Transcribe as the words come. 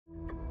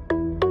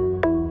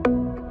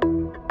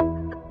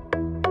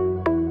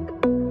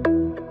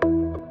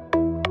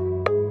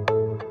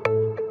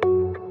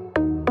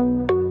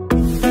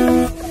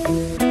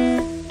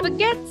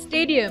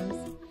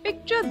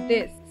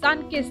this.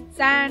 Sun-kissed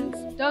sands,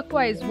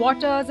 turquoise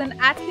waters and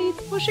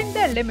athletes pushing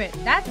their limit.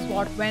 That's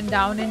what went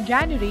down in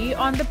January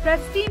on the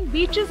pristine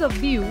beaches of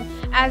Diu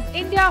as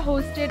India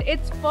hosted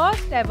its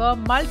first ever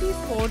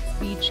multi-sports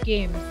beach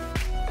games.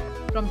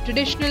 From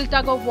traditional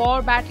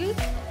tug-of-war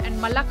battles and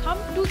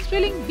Mallakhambh to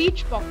thrilling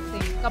beach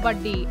boxing,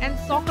 kabaddi and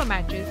soccer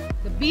matches,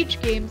 the beach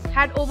games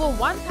had over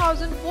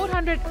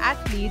 1,400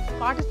 athletes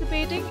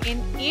participating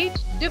in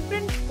 8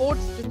 different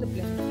sports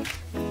disciplines.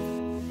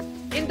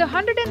 In the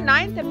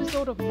 109th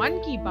episode of Mann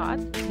Ki Baat,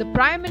 the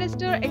Prime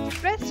Minister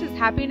expressed his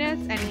happiness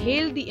and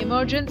hailed the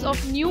emergence of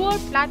newer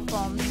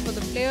platforms for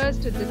the players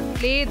to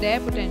display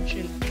their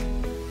potential.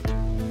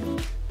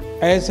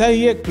 ऐसा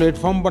ही एक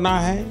platform बना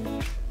है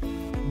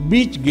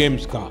beach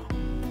games का,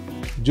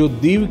 जो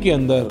दीव के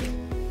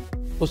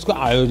अंदर उसका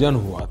आयोजन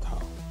हुआ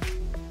था।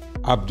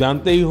 आप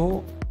जानते ही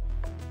हो,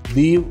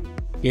 दीव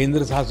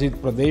केंद्र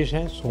शासित प्रदेश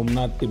है,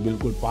 सोमनाथ के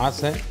बिल्कुल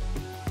पास है।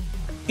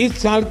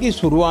 इस साल की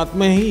शुरुआत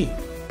में ही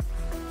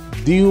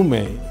दीव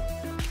में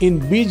इन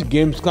बीच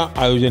गेम्स का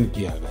आयोजन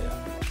किया गया।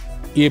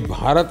 ये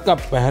भारत का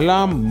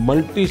पहला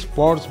मल्टी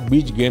स्पोर्ट्स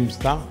बीच गेम्स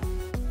था।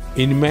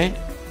 इनमें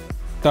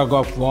tug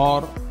of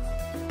war,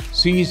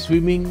 C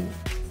swimming,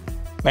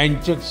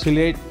 पेंचक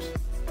slate,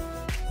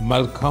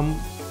 mallakhamb,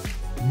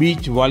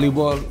 beach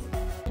volleyball,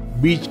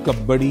 beach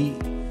kabaddi,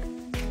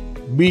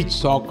 beach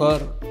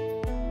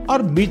soccer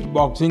और बीच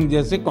बॉक्सिंग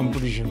जैसे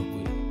कंपटीशन हुए।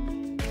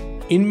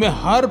 इनमें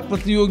हर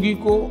प्रतियोगी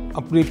को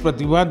अपनी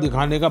प्रतिभा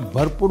दिखाने का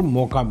भरपूर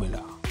मौका मिला।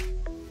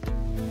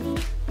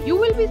 You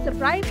will be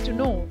surprised to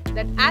know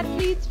that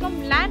athletes from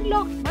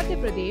landlocked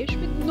Madhya Pradesh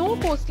with no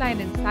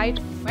coastline in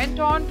sight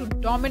went on to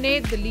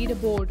dominate the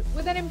leaderboard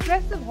with an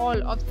impressive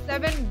haul of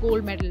 7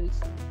 gold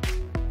medals.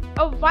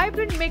 A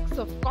vibrant mix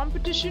of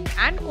competition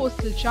and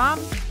coastal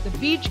charm, the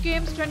Beach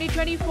Games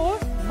 2024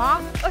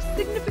 marks a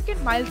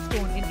significant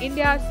milestone in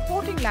India's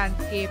sporting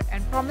landscape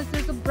and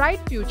promises a bright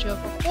future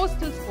for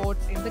coastal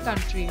sports in the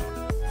country.